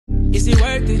Is it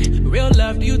worth it? Real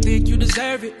love, do you think you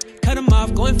deserve it? Cut them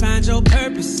off, go and find your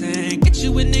purpose and get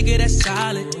you a nigga that's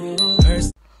solid.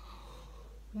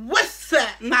 What's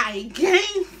up, my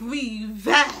gang? We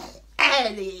back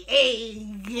at it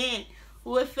again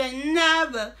with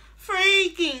another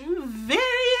freaking video.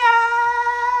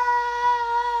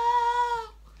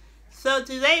 So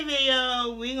today's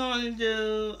video, we're gonna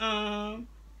do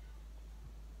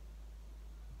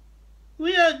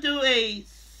we'll do a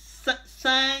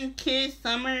Sunkissed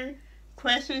Summer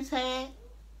Question Tag,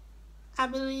 I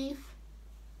believe.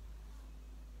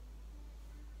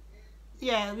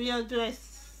 Yeah, we'll do a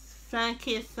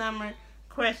Sunkissed Summer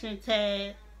Question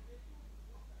Tag.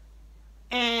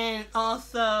 And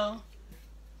also,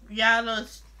 y'all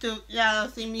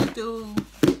see me do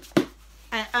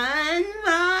an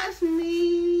unbox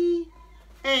me.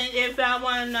 And if y'all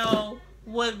want to know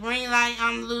what green light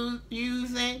I'm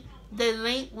using, the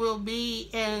link will be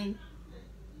in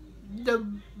the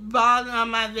bottom of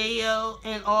my video,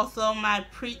 and also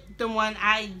the one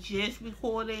I just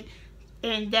recorded.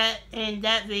 And that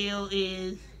video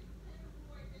is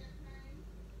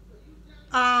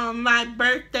my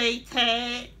birthday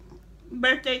tag,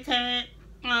 the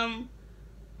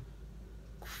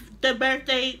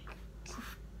birthday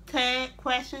tag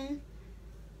questions.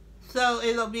 So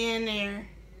it'll be in there.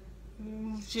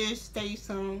 Just stay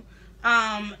tuned.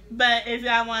 But if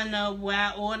y'all want to know what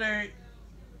I ordered,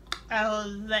 I'll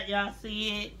let y'all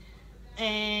see it.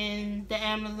 And the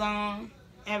Amazon,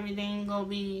 everything gonna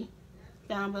be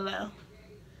down below.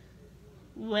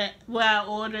 What I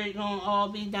ordered gonna all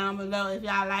be down below. If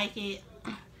y'all like it,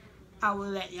 I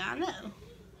will let y'all know.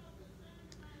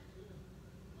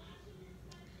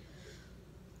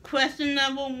 Question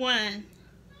number 1.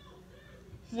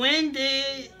 When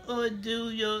did or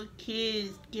do your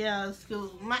kids get out of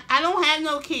school? I don't have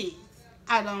no kids.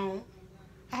 I don't.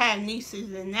 I have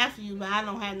nieces and nephews, but I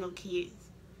don't have no kids.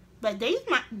 But they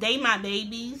my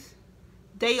babies.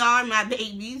 They are my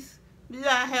babies.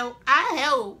 I help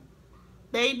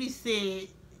babysit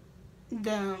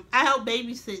them.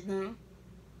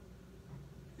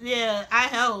 Yeah, I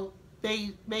help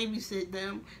babysit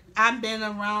them. I've been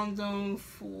around them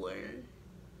for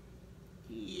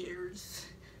years.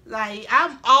 Like,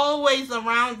 I'm always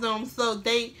around them, so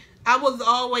I was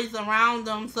always around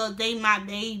them, so they my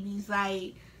babies.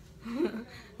 Like,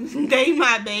 they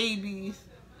my babies.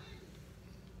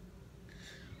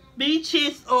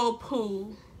 Beaches or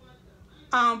pool?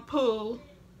 Pool.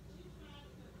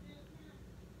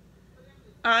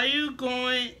 Are you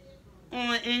going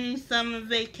on any summer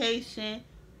vacation?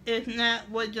 If not,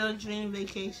 what's your dream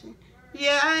vacation?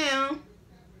 Yeah, I am.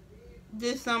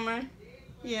 This summer.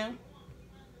 Yeah.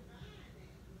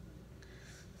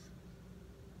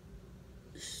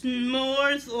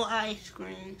 S'mores or ice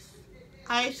creams?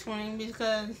 Ice cream,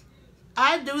 because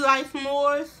I do like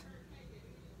s'mores,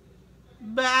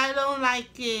 but I don't like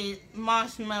it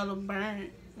marshmallow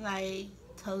burnt, like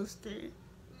toasted.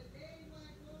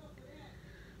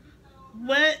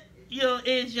 What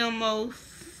is your most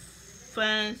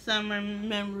fun summer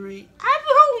memory? I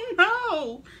don't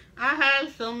know. I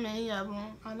have so many of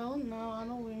them. I don't know. I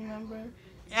don't remember.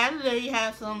 I literally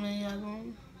have so many of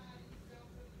them.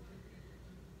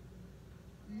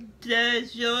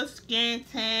 Does your skin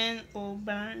tan or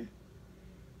burn?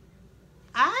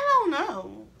 I don't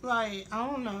know. Like, I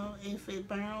don't know if it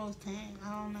burn or tan. I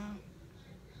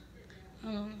don't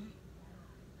know.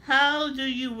 How do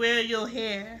you wear your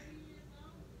hair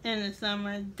in the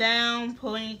summer? Down,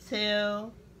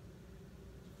 ponytail?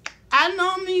 I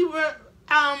normally wear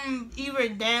either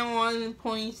down or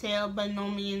ponytail, but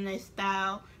normally in that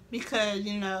style, because,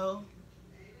 you know,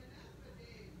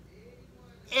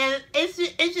 it's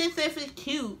just if it's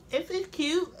cute. If it's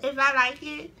cute, if I like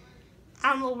it,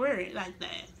 I'm gonna wear it like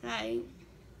that. Like,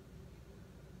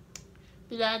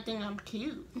 because I think I'm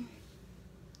cute.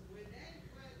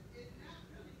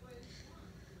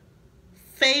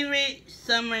 Favorite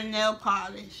summer nail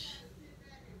polish?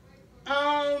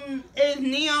 It's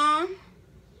neon.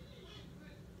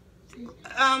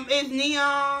 It's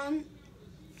neon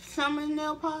summer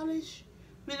nail polish.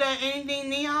 Is there anything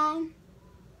neon?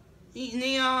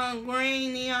 Neon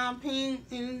green, neon pink,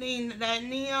 anything that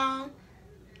neon?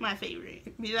 My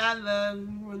favorite. Because I love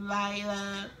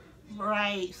light,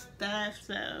 bright stuff,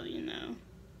 so, you know.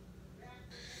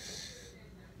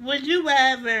 Would you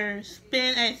rather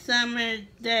spend a summer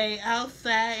day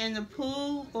outside in the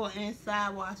pool or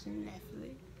inside watching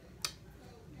Netflix?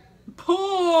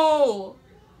 Pool!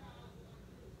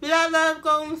 Because I love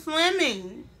going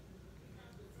swimming.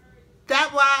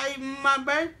 That's why my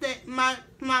birthday, my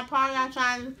party, I'm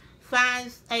trying to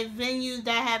find a venue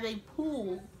that have a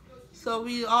pool. so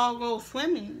we all go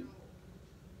swimming.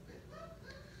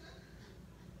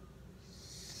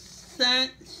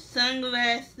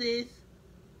 Sunglasses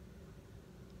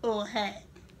or hat?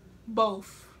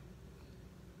 Both.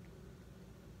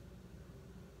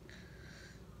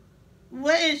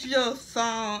 What is your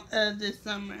song of the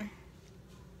summer?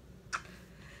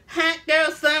 Hot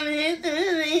girl summer,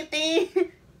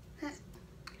 anything.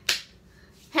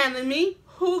 Handle me?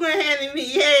 Who gonna handle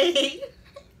me? Yay!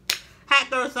 Hot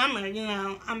girl summer, you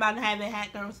know. I'm about to have a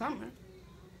hot girl summer.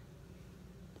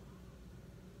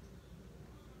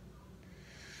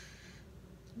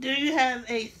 Do you have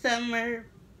a summer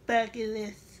bucket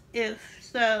list? If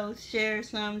so, share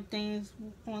some things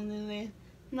on the list.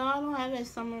 No, I don't have a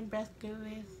summer bucket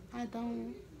list. I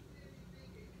don't.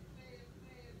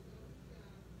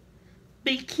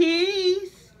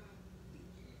 Bikinis,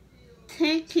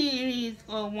 Tankinis,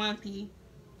 or one piece.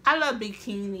 I love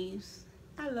bikinis.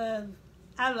 I love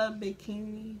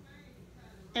bikinis.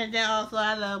 And then also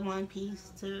I love one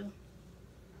piece too.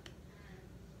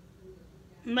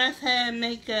 Must have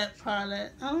makeup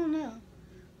product. I don't know.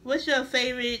 What's your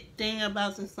favorite thing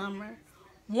about the summer?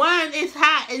 One, it's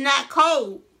hot and not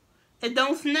cold. It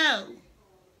don't snow.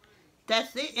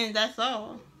 That's it, and that's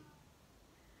all.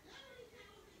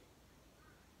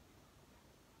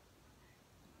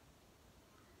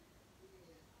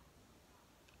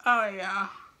 Alright, y'all.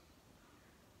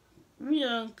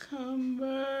 We'll come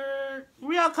back.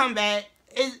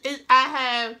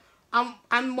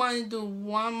 I'm going to do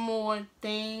one more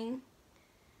thing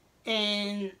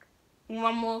and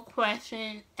one more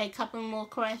question, a couple more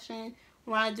questions.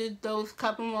 When I do those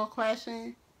couple more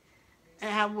questions,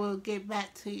 and I will get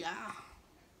back to y'all.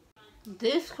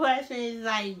 This question is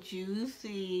like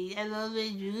juicy, a little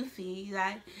bit juicy.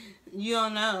 Like, you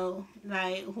don't know,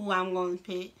 like, who I'm going to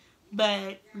pick,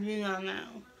 but you don't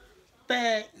know.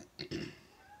 But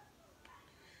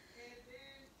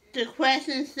the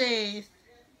question says,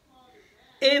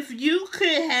 if you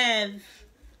could have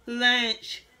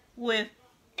lunch with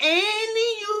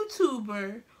any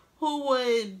YouTuber, who would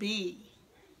it be?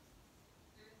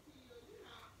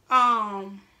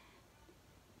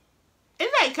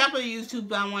 It's like a couple of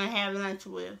YouTubers I want to have lunch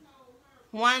with.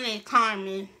 One is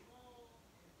Carmen.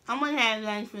 I want to have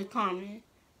lunch with Carmen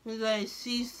because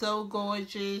she's so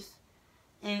gorgeous,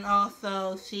 and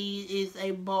also she is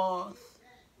a boss.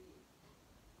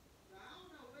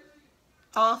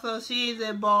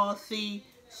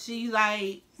 She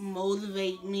like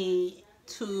motivate me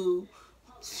to.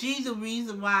 She's the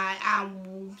reason why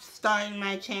I'm starting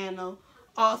my channel.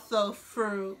 Also,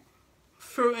 Fruit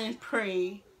and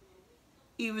Pray.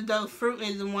 Even though Fruit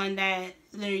is the one that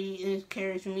literally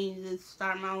encouraged me to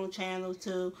start my own channel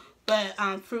too. But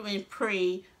Fruit and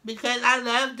Pray, because I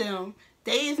love them.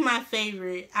 They is my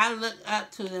favorite. I look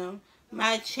up to them.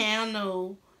 My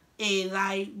channel is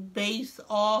like based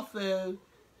off of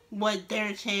what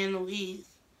their channel is.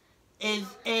 And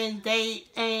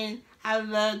I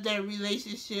love their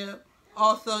relationship.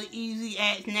 Also, Easy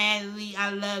Ass Natalie,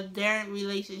 I love their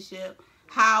relationship.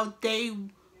 How they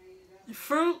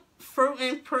Fruit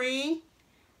and Pre,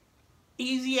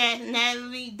 Easy Ass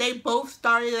Natalie, they both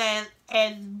started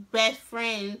as best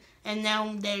friends, and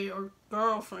now they are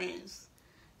girlfriends.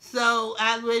 So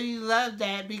I really love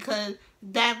that, because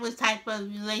that was the type of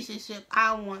relationship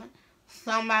I want.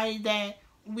 Somebody that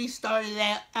we started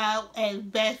out as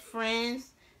best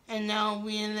friends, and now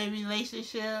we in a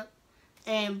relationship.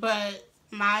 But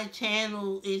my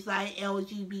channel is like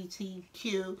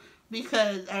LGBTQ,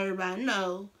 because everybody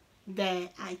know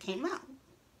that I came out.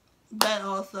 But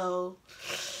also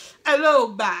a little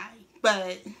bi,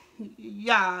 but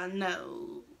y'all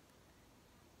know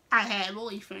I had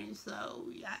boyfriends, so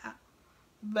yeah.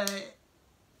 But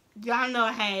y'all know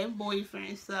I had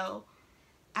boyfriends, so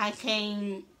I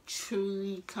can't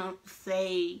truly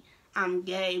say I'm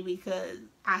gay because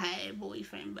I had a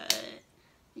boyfriend, but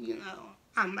you know,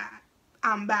 I'm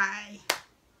bi.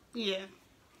 Yeah.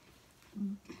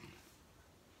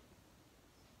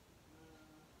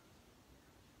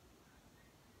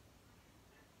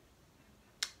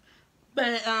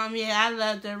 But yeah, I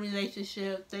love their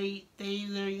relationship. They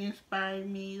really inspired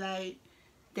me. Like,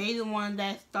 they the one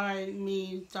that starting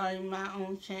my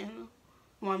own channel.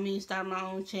 Want me to start my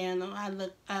own channel. I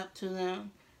look up to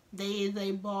them. They is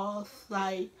a boss.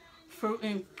 Like, Fruit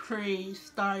and Pre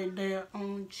started their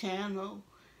own channel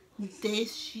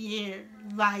this year.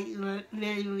 Like,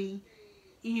 literally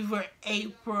either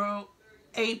April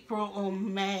or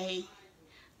May.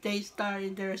 They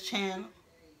started their channel.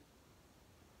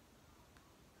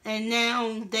 And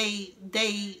now they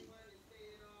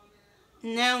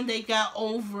got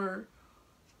over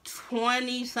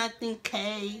 20 something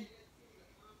K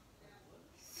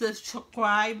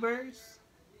subscribers.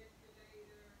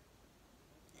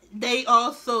 They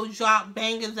also drop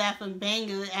bangers after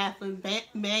bangers after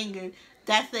bangers.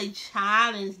 That's a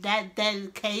challenge. That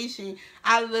dedication.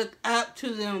 I look up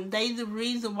to them. They the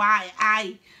reason why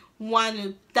I want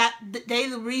to. They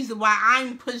the reason why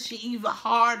I'm pushing even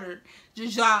harder to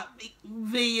drop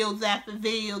videos after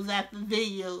videos after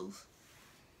videos.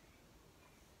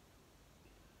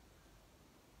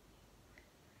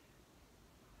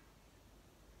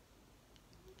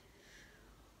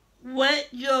 What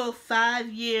your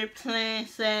 5-year plan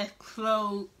says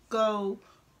go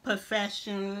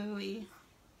professionally?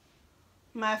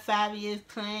 My 5-year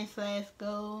plan slash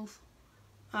goals.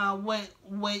 What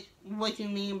you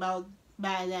mean by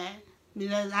that?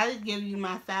 Because I just give you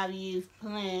my 5 years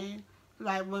plan,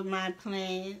 like what my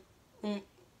plan,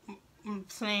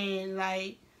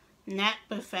 like not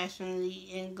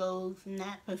professionally and goes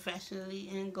not professionally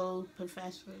and goes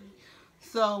professionally.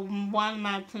 So one of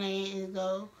my plans is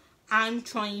go. I'm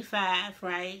 25,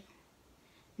 right?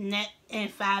 In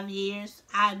 5 years,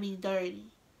 I'll be 30.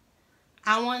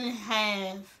 I want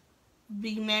to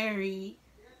be married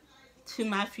to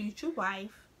my future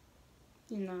wife,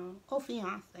 or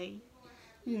fiance,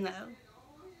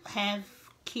 have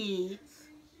kids,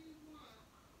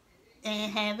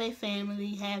 and have a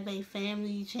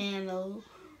family channel,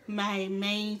 my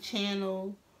main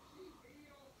channel.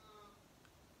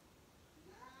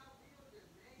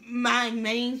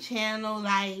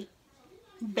 Like,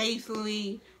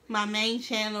 basically, my main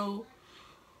channel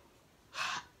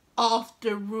off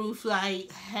the roof, like,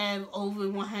 have over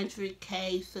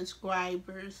 100K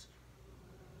subscribers.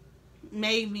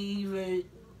 Maybe even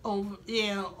over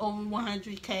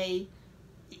 100K,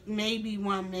 maybe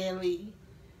 1 million.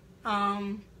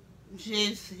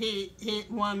 Just hit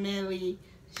 1 million,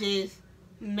 just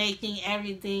making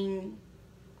everything,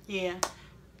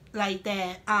 like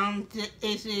that.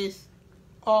 It's just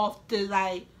off the,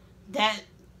 like, that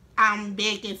I'm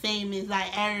big and famous,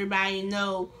 like, everybody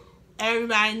know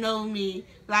me,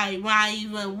 like, when I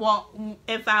even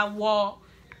if I walk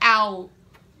out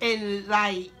and,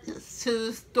 like, to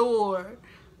the store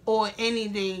or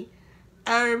anything,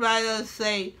 everybody will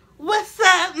say, "What's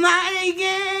up, my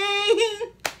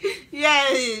gang?"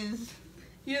 Yes,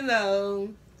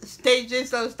 they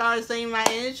just don't start saying my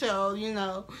intro,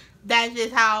 That's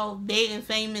just how big and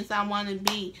famous I want to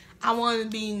be. I want to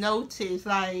be noticed,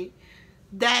 like,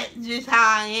 that's just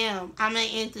how I am. I'm an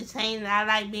entertainer. I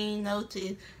like being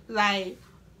noticed, like,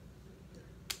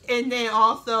 and then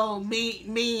also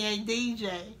being a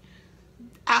DJ.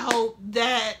 I hope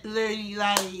that literally,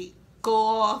 like, go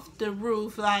off the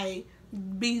roof, like,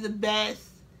 be the best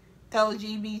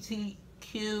LGBTQ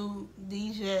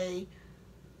DJ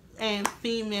and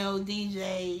female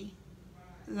DJ,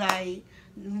 like,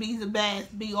 be the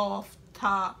best, be off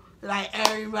top, like,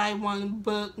 everybody want to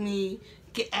book me,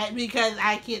 because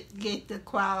I can get the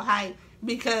crowd hype,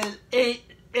 because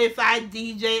if I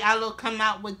DJ, I will come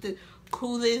out with the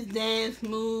coolest dance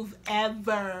move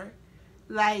ever,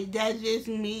 like, that's just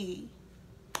me.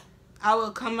 I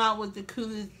will come out with the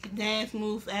coolest dance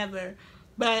move ever.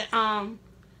 But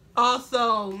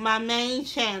also my main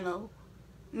channel,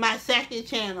 my second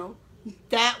channel,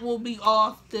 that will be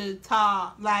off the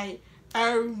top. Like,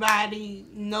 everybody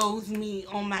knows me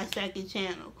on my second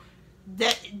channel.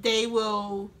 That they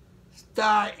will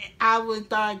start. I will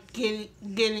start getting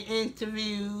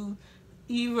interviews,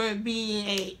 even being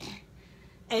a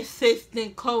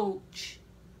assistant coach,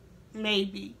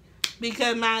 maybe,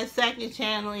 because my second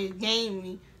channel is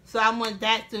gaming. So I want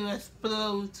that to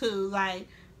explode too, like,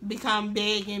 become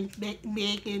big and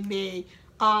big.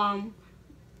 And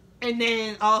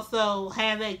then also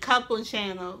have a couple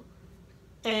channel,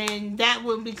 and that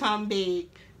would become big.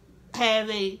 Have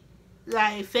a,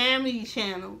 like, family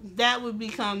channel, that would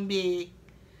become big.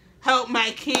 Help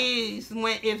my kids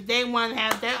if they want to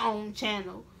have their own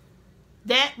channel,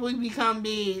 that would become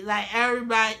big. Like,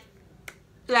 everybody,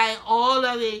 like, all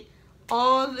of it,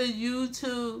 all the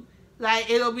YouTube, like,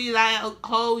 it'll be like a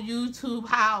whole YouTube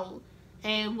house,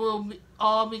 and will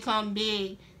all become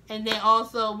big. And then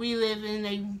also, we live in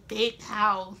a big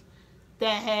house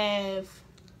that have,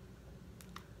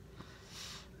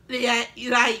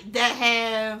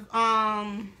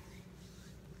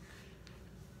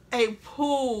 a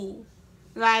pool,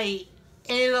 like,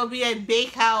 it'll be a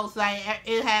big house, like,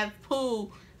 it have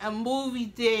pool, a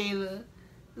movie theater,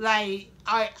 like,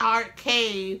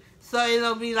 arcade, so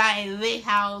it'll be like a lit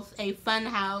house, a fun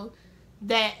house,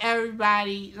 that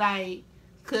everybody, like,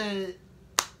 could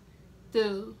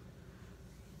do.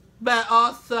 But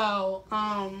also,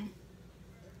 and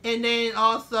then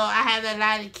also, I have a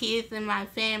lot of kids in my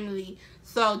family,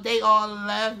 So they all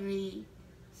love me.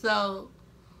 So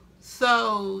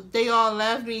they all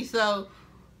love me. So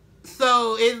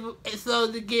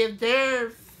to give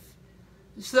their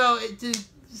so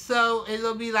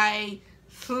it'll be like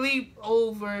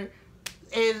sleepover,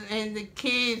 and the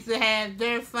kids to have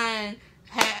their fun,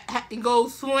 go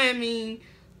swimming,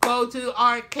 go to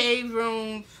arcade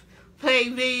rooms, play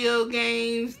video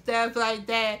games, stuff like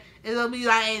that. It'll be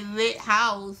like a lit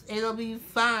house. It'll be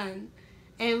fun,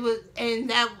 and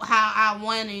that's how I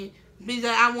want it, because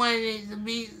I wanted it to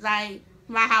be like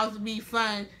my house to be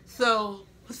fun. So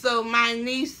my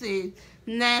nieces,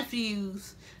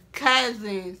 nephews,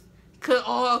 cousins could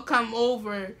all come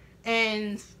over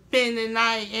and spend the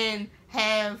night and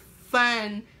have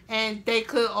fun, and they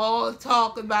could all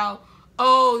talk about,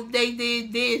 oh, they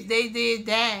did this, they did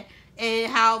that,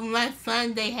 and how much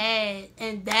fun they had,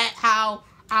 and that's how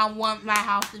I want my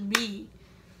house to be.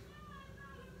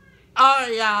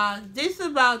 Alright, y'all, this is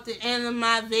about the end of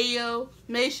my video.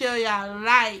 Make sure y'all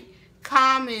like,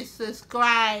 comment,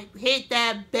 subscribe, hit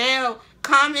that bell,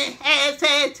 comment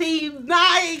hashtag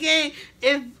TEAMMAYAGANG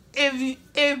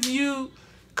if you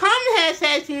comment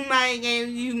hashtag TEAMMAYAGANG if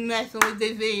you messing with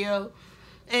this video.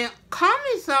 And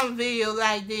comment some videos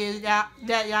like this that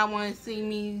y'all want to see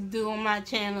me do on my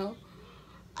channel.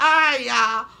 Alright,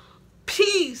 y'all.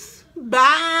 Peace.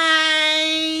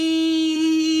 Bye.